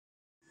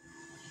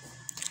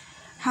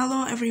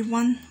Hello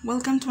everyone,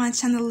 welcome to my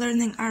channel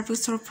Learning Arabic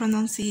Through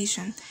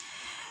Pronunciation.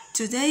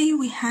 Today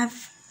we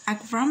have a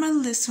grammar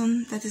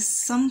lesson that is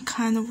some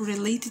kind of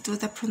related to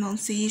the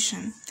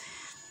pronunciation.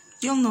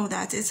 You'll know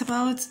that it's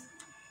about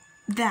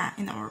the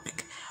in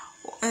Arabic.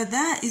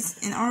 The is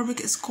in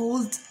Arabic is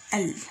called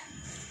al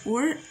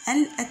or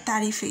al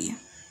التعريفية.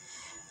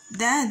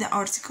 The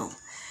article.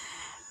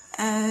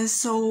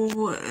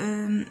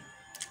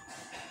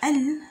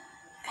 Al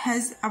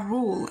has a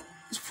rule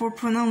for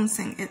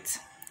pronouncing it.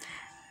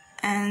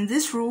 And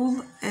this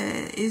rule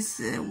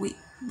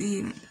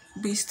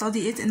we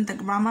study it in the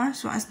grammar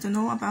so as to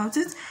know about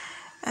it.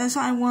 So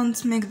I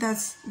won't make that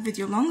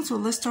video long, so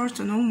let's start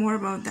to know more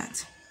about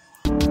that.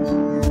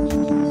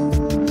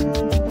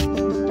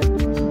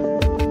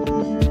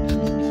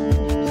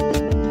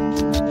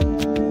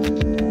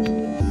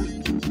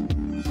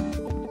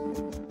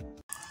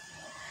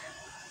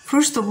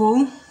 First of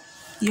all,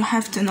 you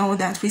have to know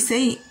that we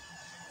say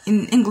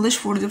in English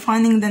for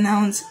defining the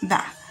nouns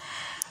the.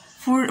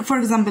 For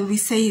example, we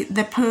say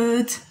the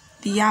bird,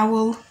 the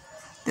owl,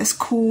 the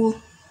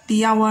school,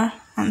 the hour,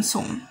 and so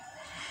on.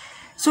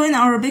 So in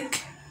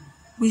Arabic,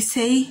 we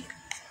say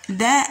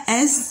the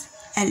as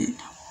al,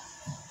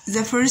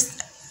 the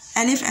first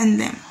alif and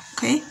lam,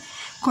 okay?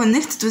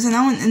 Connected to the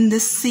noun in the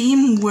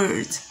same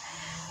word.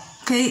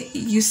 Okay,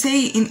 you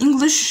say in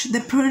English the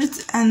bird,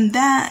 and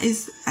the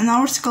is an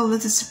article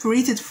that is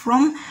separated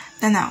from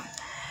the noun.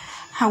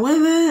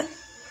 However,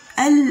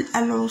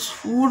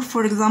 al-usfur,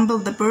 for example,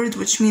 the bird,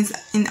 which means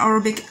in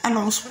Arabic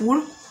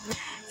al-usfur,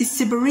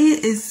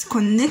 is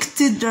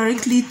connected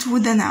directly to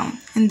the noun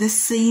in the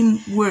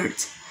same word.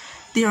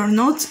 They are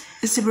not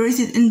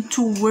separated in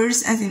two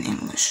words as in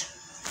English.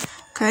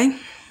 Okay,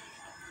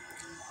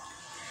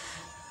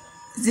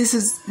 this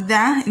is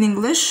the in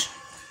English.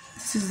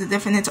 This is the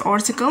definite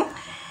article,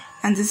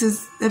 and this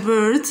is the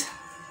bird.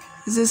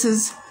 This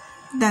is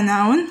the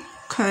noun.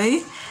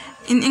 Okay,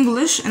 in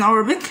English, in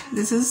Arabic,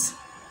 this is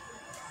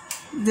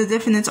the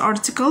definite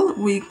article.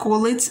 We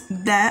call it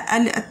the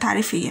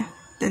al-التعريفية.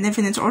 The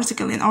definite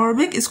article in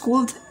Arabic is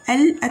called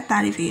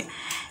al-التعريفية,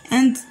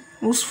 and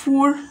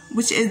usfur,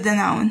 which is the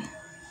noun,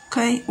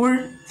 okay,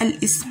 or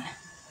al-ism.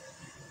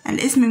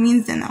 Al-ism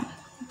means the noun,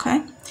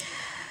 okay.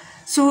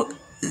 So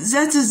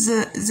that is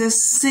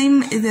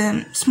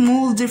the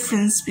small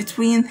difference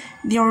between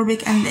the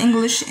Arabic and the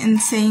English in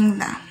saying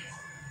that.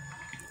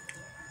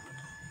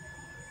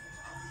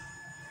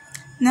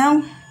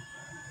 Now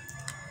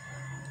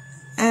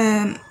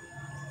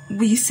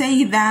we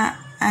say that,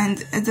 and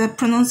the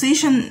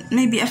pronunciation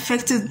may be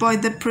affected by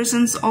the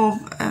presence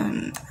of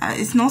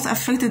it's not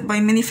affected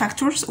by many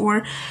factors,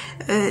 or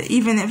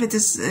even if it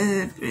is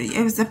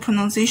if the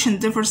pronunciation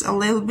differs a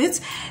little bit,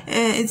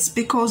 it's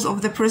because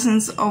of the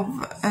presence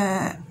of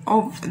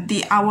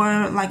the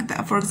hour, like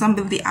that. For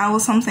example, the owl,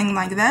 something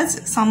like that.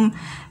 Some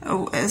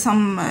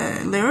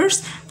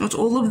letters, not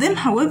all of them.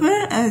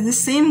 However, the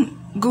same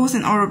goes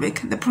in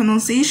Arabic. The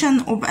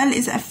pronunciation of al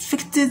is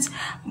affected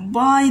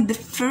by the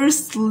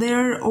first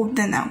letter of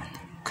the noun.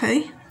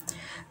 Okay,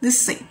 let's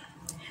see.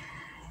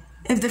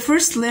 If the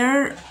first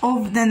letter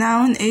of the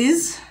noun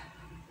is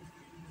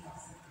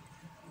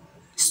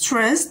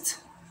stressed,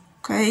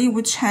 okay,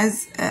 which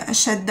has a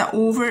shadda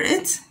over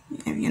it,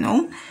 you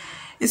know,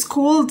 it's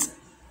called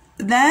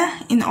the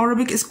in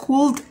Arabic is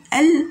called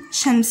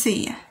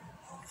al-shamsiyya.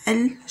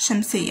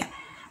 Al-shamsiyya,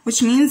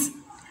 which means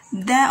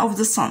the of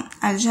the sun.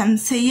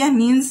 Al-shamsiyya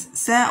means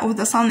the of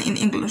the sun in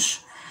English.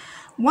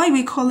 Why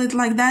we call it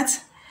like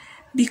that?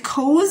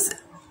 Because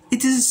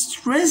it is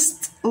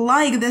stressed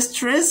like the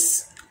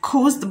stress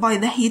caused by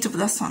the heat of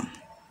the sun.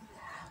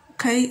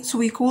 Okay, so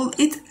we call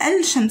it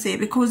al-shamsiyya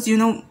because, you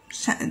know,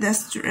 the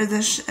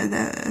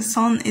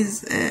sun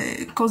is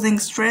causing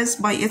stress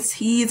by its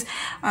heat,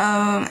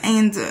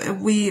 and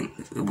we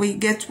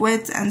get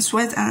wet and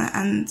sweat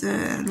and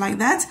like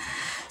that.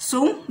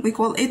 So we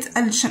call it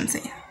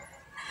al-shamsiyya.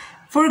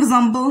 For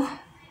example,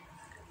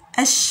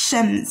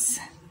 ash-shams,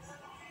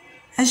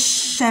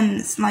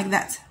 like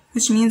that,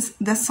 which means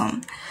the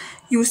sun.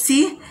 You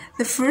see,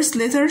 the first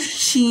letter,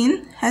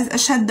 sheen, has a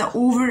shadda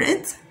over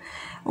it,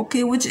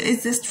 okay, which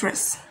is the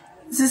stress.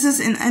 This is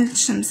in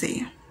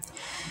al-shamsiyya.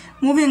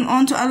 Moving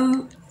on to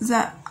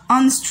the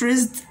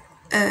unstressed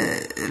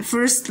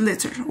first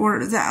letter,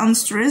 or the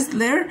unstressed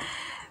letter,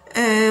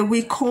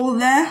 we call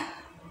the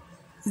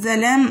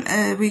lam,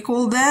 we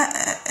call the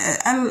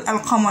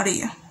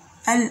al-qamariyya.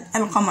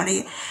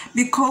 Al-qamariyya,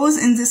 because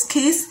in this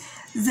case,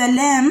 the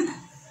lam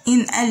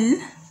in al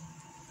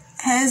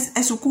has a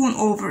sukun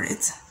over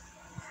it.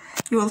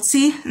 You will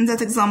see in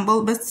that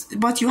example,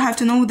 but you have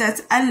to know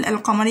that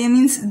al-qamariyya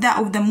means the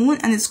of the moon,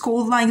 and it's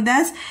called like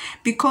that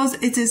because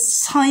it is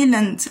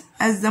silent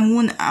as the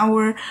moon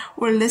hour,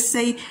 or let's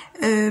say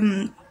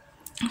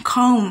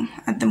calm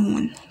at the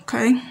moon.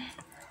 Okay,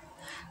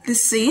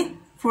 let's see,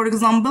 for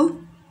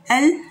example,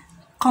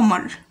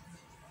 al-qamar.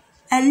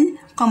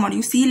 Al-qamar,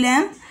 you see,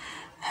 lam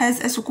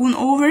has a sukun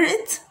over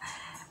it,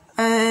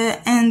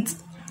 and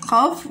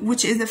Qaf,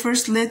 which is the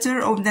first letter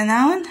of the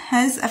noun,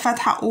 has a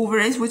fatha over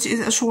it, which is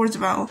a short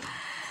vowel.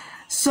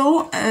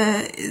 So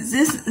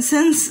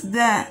since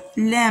the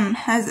lam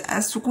has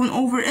a sukun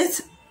over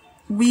it,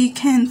 we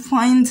can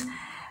find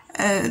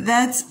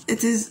that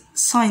it is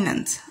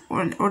silent,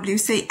 or you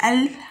say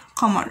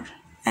al-qamar.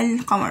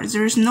 Al-qamar.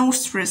 There is no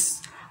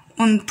stress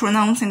on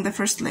pronouncing the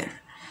first layer.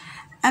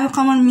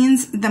 Al-qamar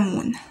means the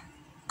moon.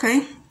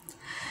 Okay?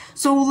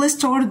 So let's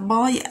start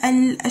by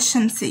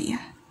al-shamsiyya.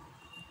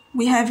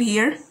 We have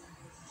here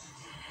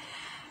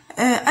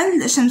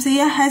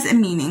al-shamsiyya has a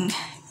meaning.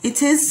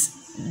 It is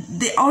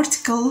the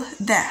article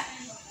the,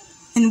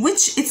 in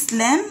which its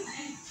lam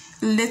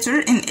letter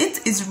in it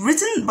is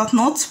written but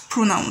not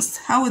pronounced.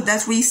 How is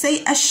that? We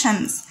say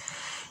ash-shams.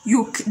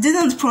 You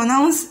didn't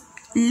pronounce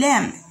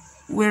lam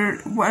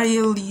while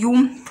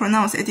you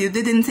pronounce it. You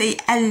didn't say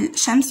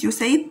al-shams, you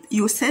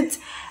said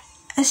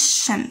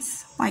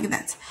ash-shams, like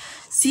that.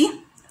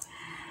 See?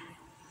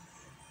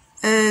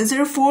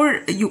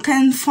 Therefore, you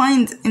can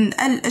find in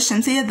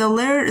al-shamsiyya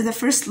the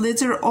first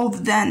letter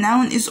of the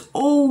noun is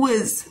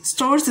always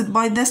started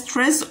by the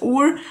stress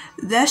or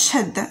the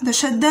shadda. The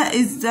shadda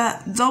is the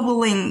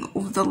doubling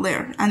of the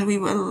layer, and we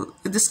will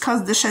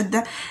discuss the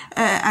shadda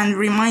and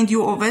remind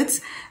you of it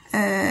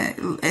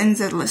in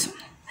the lesson.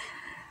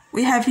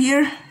 We have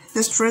here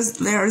the stressed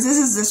layer. This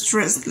is the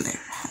stressed layer.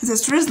 The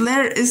stressed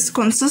layer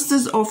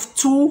consists of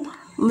two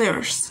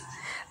layers.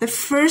 The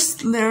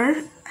first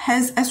layer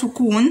has a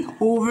sukun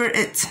over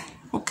it,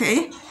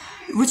 okay,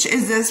 which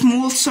is a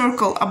small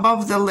circle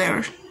above the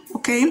layer,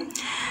 okay,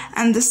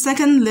 and the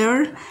second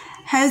layer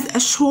has a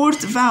short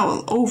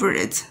vowel over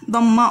it,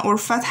 dhamma or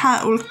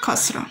fatha or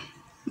kasra,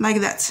 like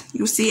that.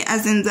 You see,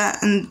 as in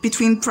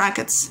between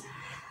brackets,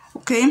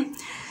 okay.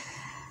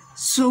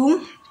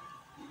 So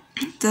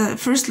the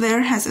first layer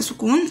has a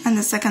sukun and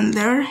the second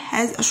layer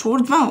has a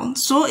short vowel,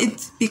 so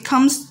it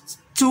becomes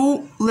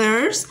two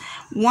layers.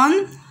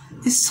 One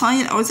is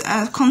silent or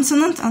a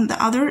consonant and the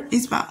other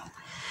is vowel.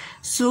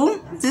 So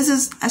this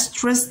is a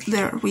stressed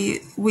layer.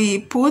 We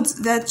put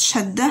that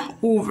shadda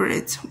over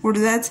it, or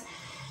that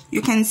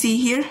you can see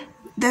here,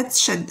 that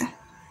shadda.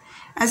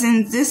 As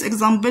in this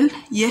example,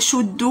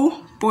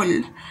 yashuddu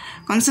pull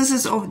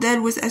consists of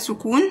dal with a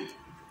sukun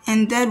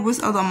and dal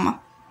with a dhamma,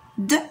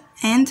 d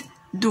and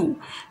do.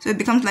 So it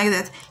becomes like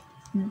that,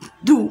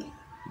 do,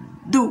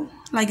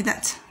 like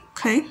that,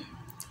 okay.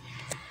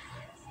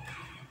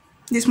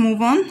 Let's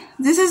move on.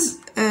 This is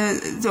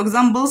the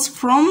examples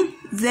from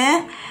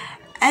the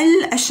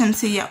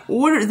al-shamsiyya,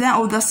 or the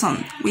of the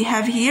sun. We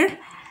have here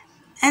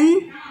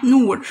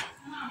an-nur,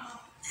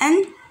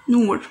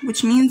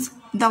 which means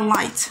the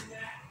light.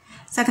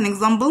 Second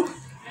example,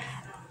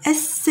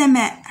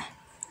 as-sama,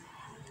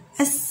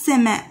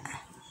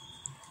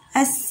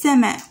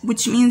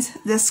 which means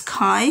the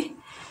sky.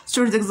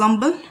 Third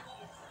example,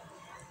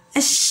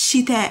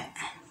 ash-shita,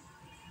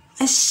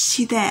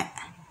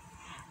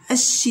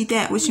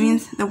 which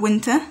means the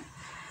winter.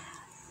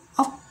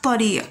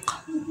 الطريق,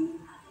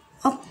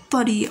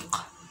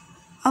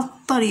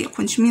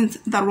 which means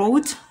the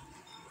road.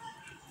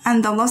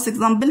 And the last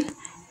example,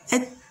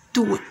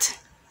 التوت,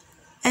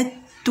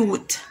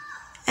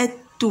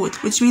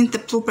 which means the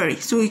blueberry.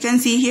 So you can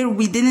see here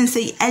we didn't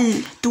say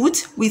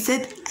al-tut, we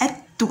said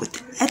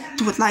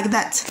التوت, like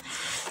that.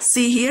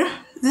 See here,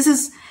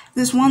 this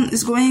one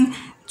is going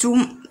to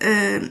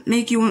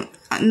make you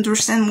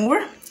understand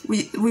more.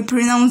 We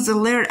pronounce the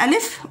letter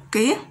alif,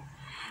 okay,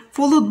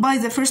 followed by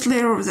the first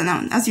letter of the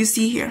noun, as you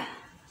see here.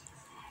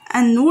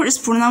 And nur is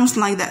pronounced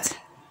like that.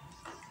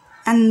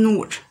 And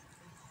nur.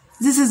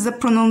 This is the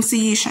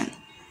pronunciation,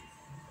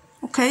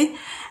 okay,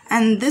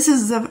 and this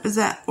is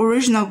the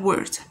original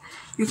word.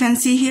 You can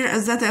see here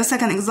as that a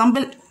second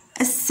example,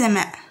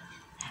 as-sama.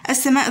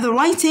 As-sama, the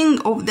writing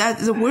of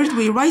the word,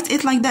 we write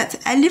it like that,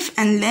 alif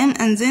and lam,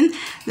 and then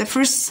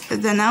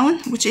the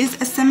noun, which is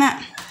as-sama.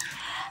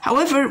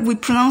 However, we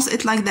pronounce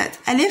it like that,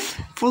 alif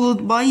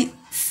followed by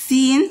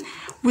sin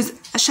with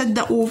a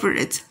shadda over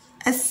it,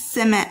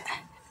 as-sama,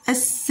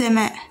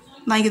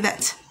 like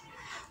that,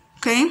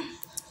 okay.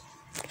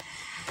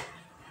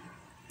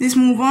 Let's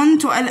move on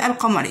to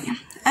al-qamariya.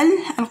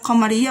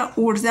 Al-qamariya,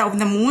 or the of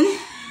the moon,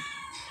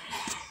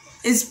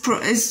 is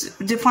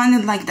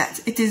defined like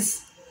that. It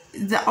is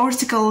the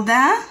article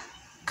the,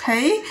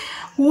 okay,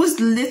 whose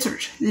letter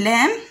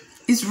lam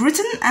is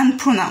written and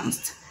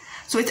pronounced.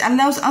 So it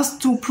allows us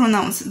to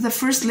pronounce the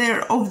first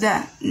layer of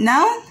the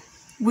noun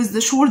with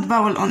the short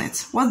vowel on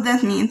it. What does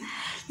that mean?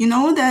 You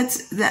know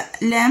that the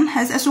lam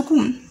has a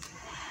sukun.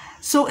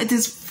 So it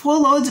is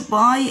followed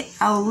by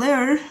a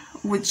layer,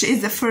 which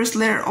is the first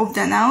layer of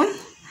the noun,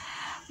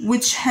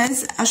 which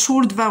has a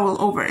short vowel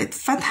over it,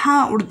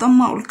 fatha or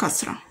dhamma or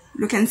kasra.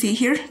 You can see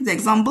here the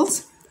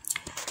examples.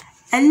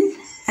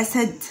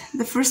 Al-asad,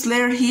 the first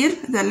layer here,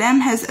 the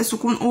lam has a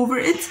sukun over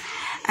it,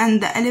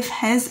 and the alif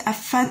has a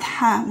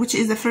fatha, which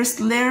is the first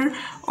layer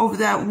of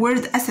the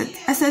word asad.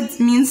 Asad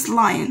means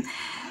lion.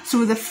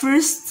 So the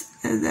first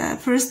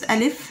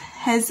alif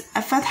has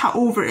a fatha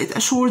over it,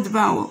 a short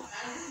vowel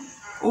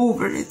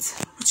over it,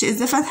 which is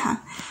the fatha.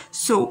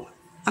 So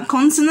a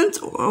consonant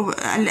or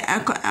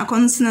a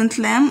consonant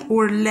lam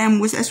or lam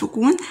with a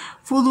sukun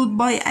followed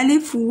by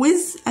alif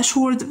with a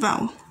short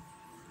vowel.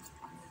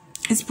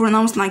 It's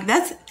pronounced like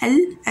that.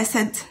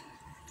 Al-Asad,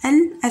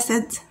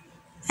 Al-Asad,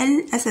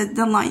 Al-Asad,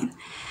 the line.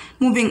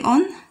 Moving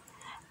on.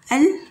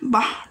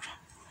 Al-Bahr,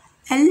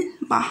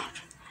 Al-Bahr,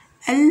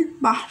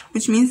 Al-Bahr,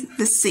 which means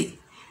the sea.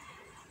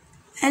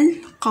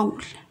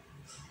 Al-Qawl,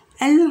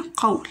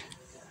 Al-Qawl,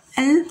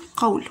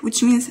 Al-Qawl,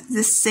 which means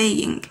the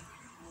saying.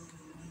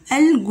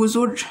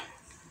 Al-Guzur,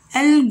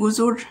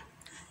 Al-Guzur,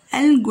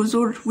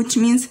 Al-Guzur, which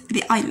means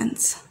the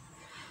islands.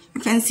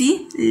 You can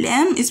see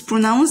lam is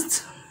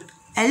pronounced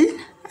Al,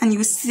 and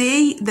you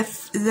say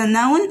the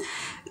noun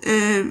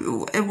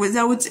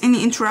without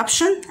any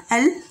interruption.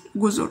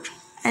 Al-Guzur,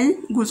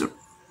 Al-Guzur.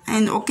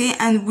 And okay,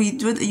 and we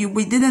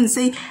didn't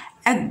say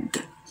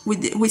ag,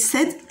 we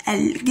said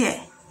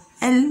al-ga,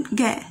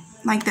 al-ga,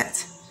 like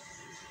that.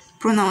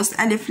 Pronounced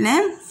alif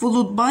lam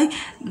followed by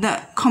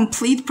the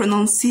complete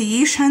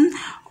pronunciation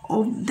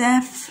of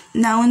the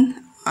noun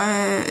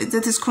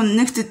that is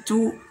connected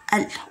to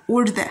al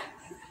or the.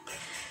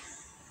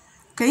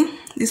 Okay,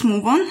 let's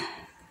move on.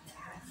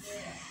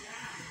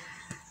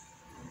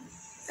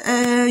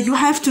 You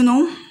have to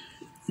know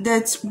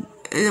that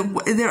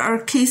there are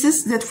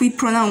cases that we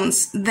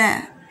pronounce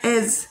the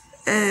as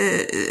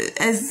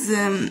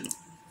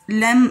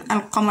lam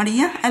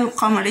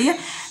al-qamariya,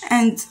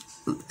 and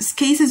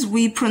cases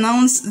we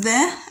pronounce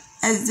the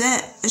as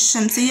the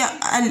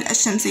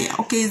al-shamsiya.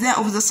 Okay, the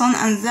of the sun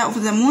and the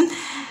of the moon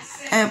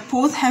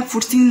both have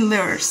 14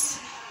 layers.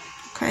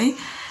 Okay,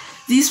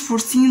 these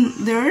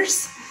 14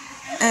 layers,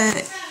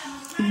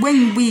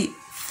 when we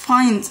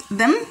find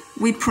them,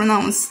 we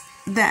pronounce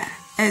the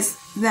as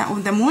the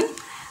of the moon,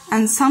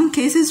 and some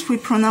cases we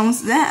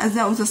pronounce the as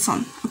the of the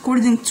sun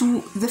according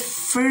to the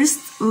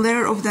first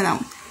layer of the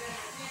noun.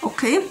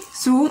 Okay,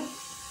 so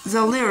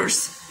the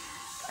layers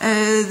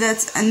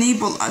that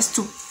enable us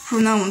to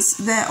pronounce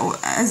the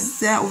as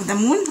the of the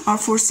moon are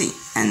 14,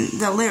 and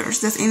the layers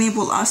that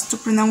enable us to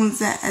pronounce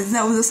the as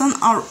the of the sun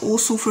are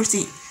also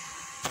 14.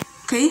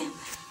 Okay,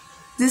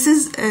 this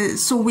is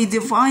so we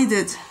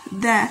divided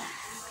the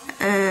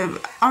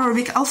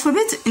Arabic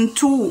alphabet in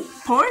two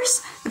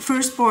parts. The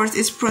first part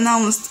is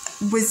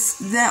pronounced with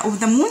the of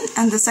the moon,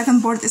 and the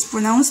second part is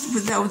pronounced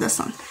with the of the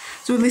sun.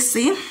 So let's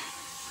see.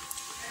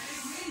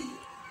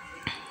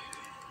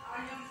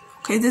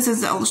 Okay, this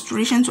is the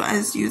illustration, so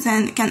as you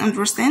can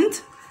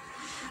understand.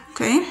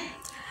 Okay,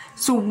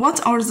 so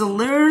what are the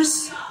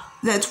layers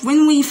that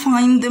when we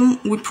find them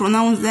we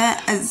pronounce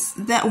that as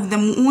the of the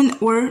moon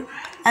or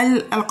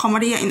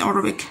al-qamariya in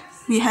Arabic?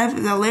 We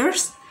have the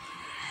layers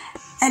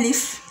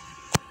alif,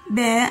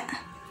 ba,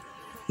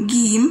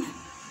 jim,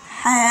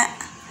 ha,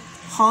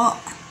 kha,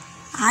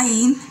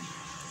 ayn,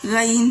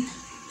 ghayn,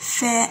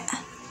 fa,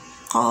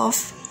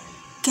 qaf,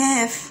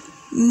 kaf,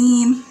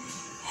 mim,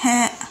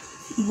 ha,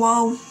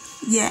 waw,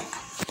 ya.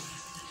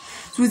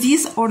 So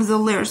these are the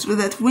layers, so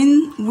that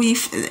when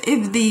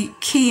if they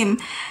came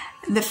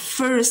the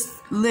first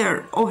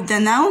layer of the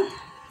noun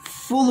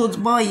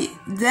followed by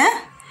the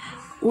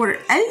or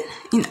al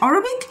in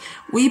Arabic,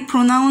 we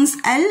pronounce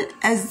al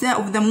as the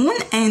of the moon,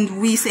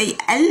 and we say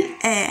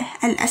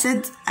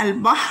al-asad,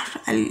 al-bahr,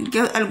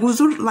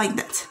 al-guzur, like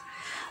that.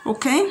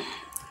 Okay,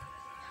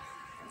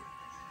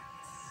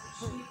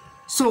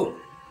 so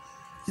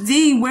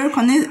they were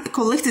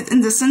collected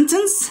in the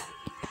sentence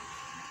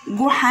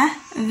جحا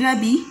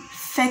غبي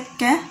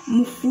فك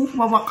مخه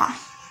ووقع.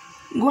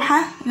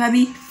 جحا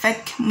غبي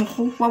فك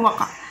مخه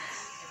ووقع.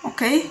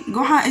 Okay,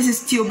 Goha is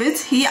stupid,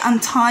 he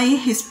untied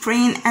his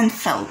brain and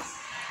fell.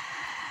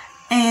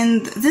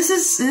 And this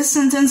is this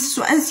sentence,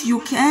 so as you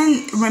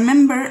can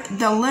remember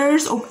the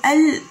layers of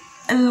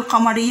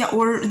al-qamariya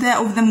or the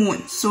of the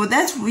moon, so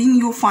that when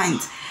you find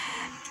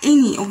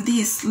any of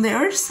these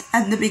layers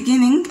at the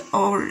beginning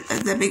or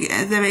at the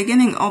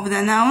beginning of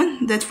the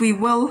noun that we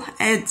will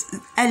add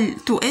al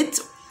to it,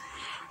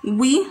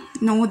 we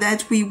know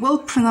that we will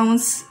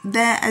pronounce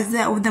the as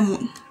the of the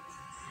moon.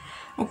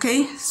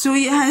 Okay, so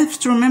you have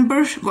to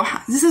remember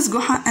Goha. This is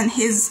Goha and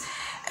his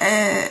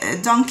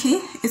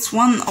donkey. It's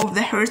one of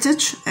the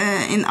heritage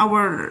in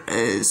our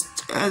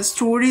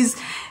stories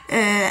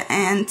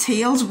and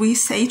tales we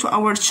say to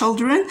our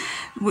children.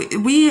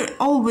 We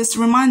always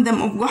remind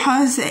them of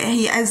Goha.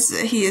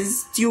 He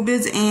is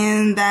stupid,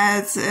 and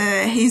that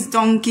his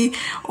donkey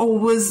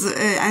always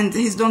and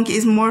his donkey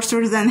is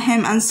smarter than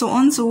him, and so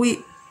on. So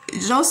we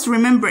just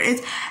remember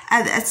it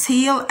as a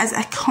tale, as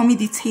a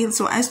comedy tale,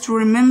 so as to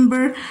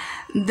remember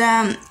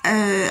the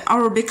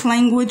Arabic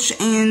language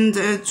and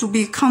to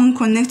become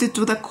connected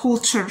to the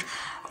culture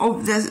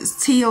of the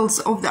tales,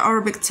 of the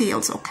Arabic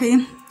tales.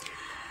 Okay,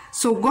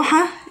 so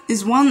Goha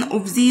is one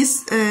of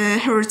these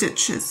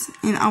heritages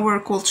in our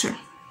culture.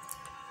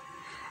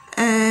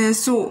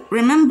 So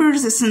remember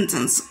the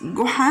sentence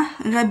Goha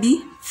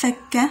Rabi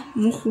Fakka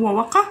Mukh wa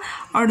Waqa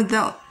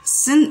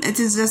it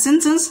is the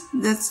sentence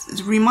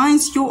that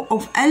reminds you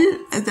of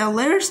the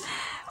layers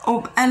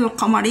of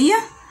al-qamariya,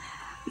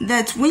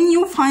 that when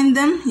you find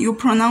them you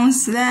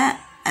pronounce the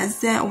as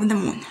the of the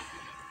moon.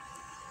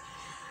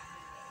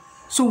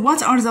 So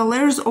what are the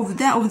letters of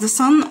the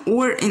sun,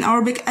 or in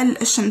Arabic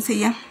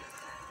الشمسية?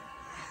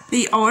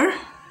 They are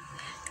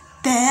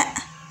تاء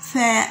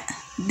ثاء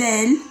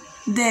دال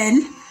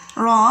دال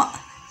راء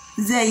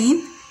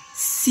زين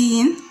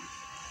سين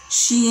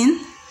شين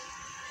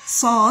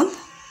صاد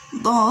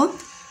ضاد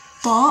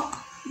طاء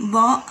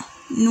ضاء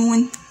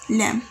نون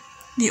لام.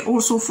 They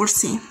also for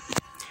C.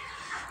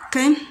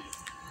 Okay,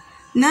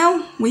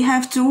 now we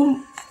have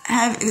to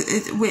have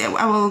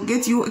I will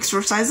get you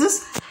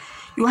exercises.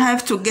 You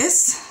have to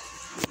guess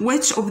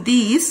which of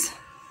these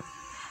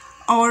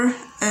are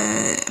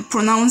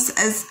pronounced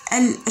as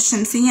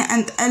الشمسية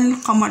and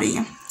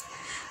القمرية.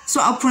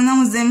 So I'll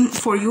pronounce them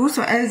for you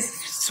so as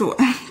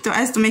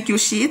to make you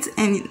sheet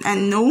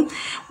and know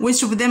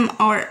which of them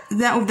are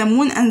that of the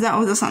moon and that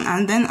of the sun,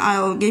 and then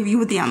I'll give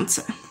you the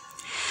answer.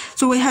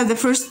 So we have the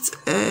first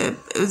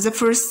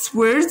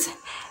word,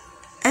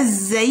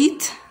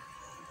 الزيت,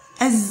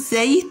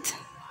 الزيت,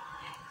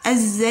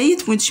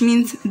 الزيت, which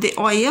means the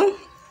oil.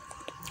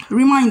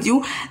 Remind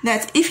you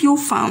that if you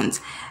found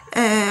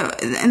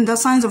in the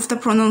signs of the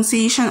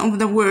pronunciation of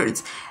the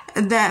word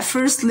the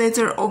first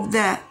letter of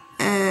the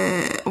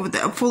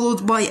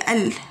followed by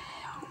al,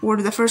 or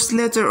the first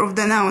letter of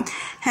the noun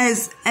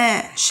has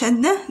a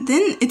shadda,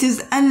 then it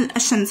is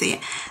al-shamsiyya,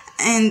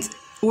 and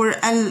or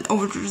al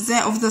or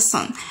the of the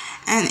sun.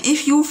 And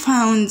if you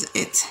found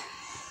it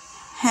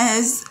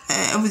has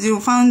if you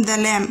found the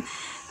lam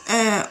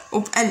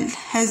of al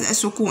has a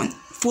sukun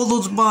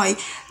followed by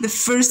the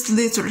first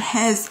letter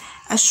has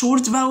a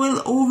short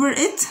vowel over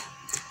it,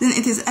 then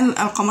it is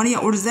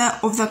al-qamariyya, or the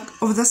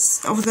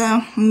of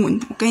the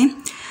moon. Okay,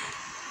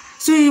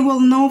 so you will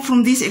know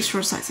from these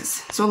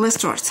exercises. So let's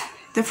start.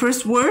 The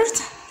first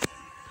word,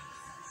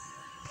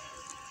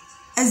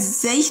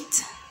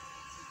 الزيت,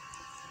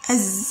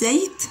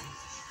 الزيت,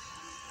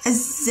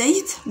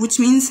 الزيت, which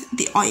means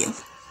the oil.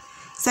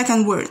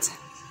 Second word,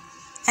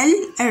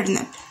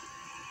 الأرنب,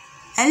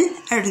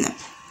 الأرنب,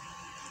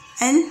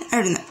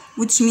 الأرنب,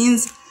 which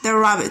means the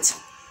rabbit.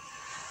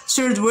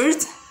 Third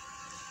word,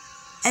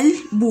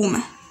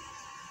 البومة,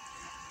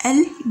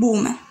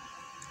 البومة,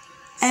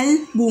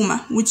 البومة,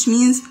 which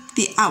means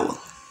the owl.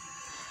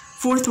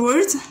 Fourth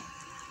word,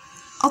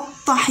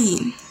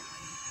 الطحين,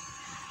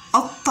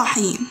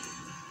 الطحين,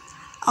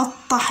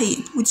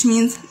 الطحين, which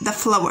means the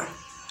flower.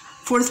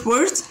 Fifth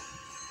word,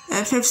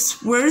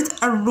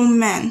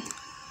 الرمان,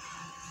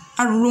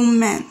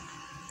 الرمان,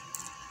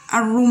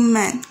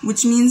 الرمان,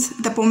 which means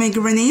the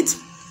pomegranate.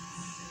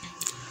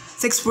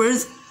 Sixth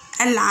word,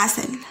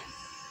 العسل,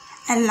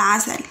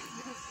 العسل,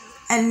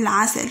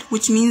 العسل,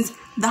 which means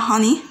the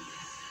honey.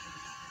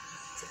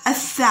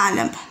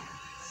 الثعلب,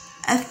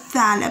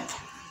 الثعلب,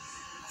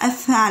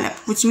 الثعلب,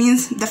 which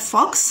means the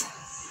fox.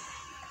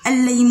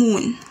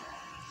 الليمون,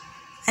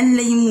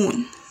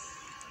 الليمون,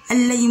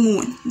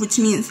 الليمون, which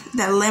means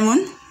the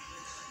lemon.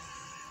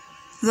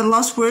 The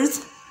last word,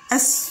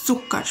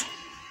 السكر,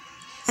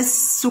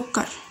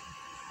 السكر,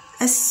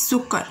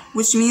 السكر,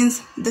 which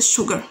means the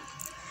sugar.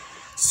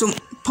 So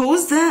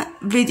pause the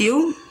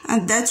video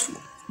at that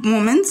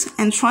moment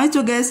and try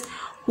to guess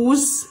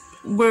whose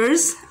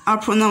words are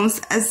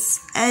pronounced as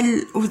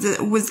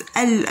with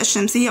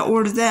al-shamsiyya,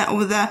 or the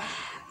of the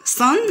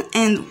sun,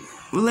 and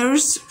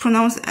letters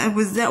pronounced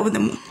with the of the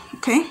moon.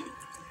 Okay,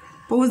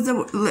 pause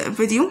the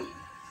video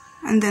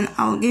and then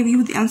I'll give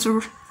you the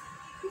answer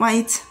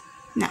right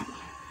now.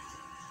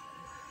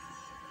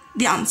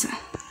 The answer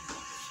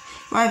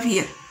you have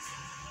here,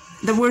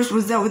 the words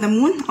with the of the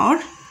moon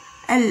are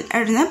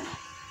al-arnab,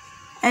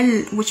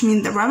 which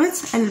means the rabbit,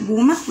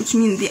 al-buma, which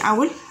means the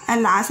owl,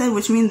 al-asal,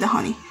 which means the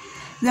honey.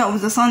 The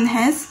of the sun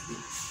has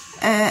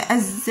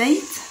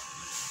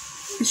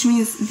al-zayt, which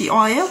means the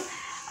oil,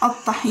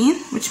 al-tahin,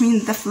 which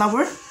means the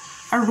flower,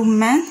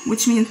 al-rumman,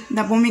 which means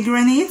the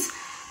pomegranate,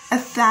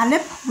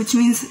 al-thalib, which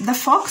means the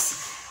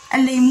fox,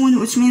 al-laymun,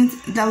 which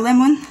means the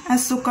lemon,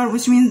 al-sukar,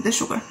 which means the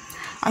sugar.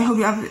 I hope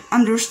you have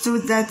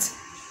understood that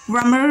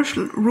grammar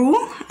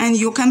rule, and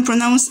you can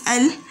pronounce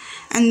al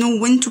and know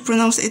when to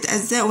pronounce it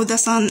as the of the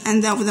sun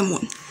and the of the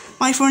moon.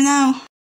 Bye for now.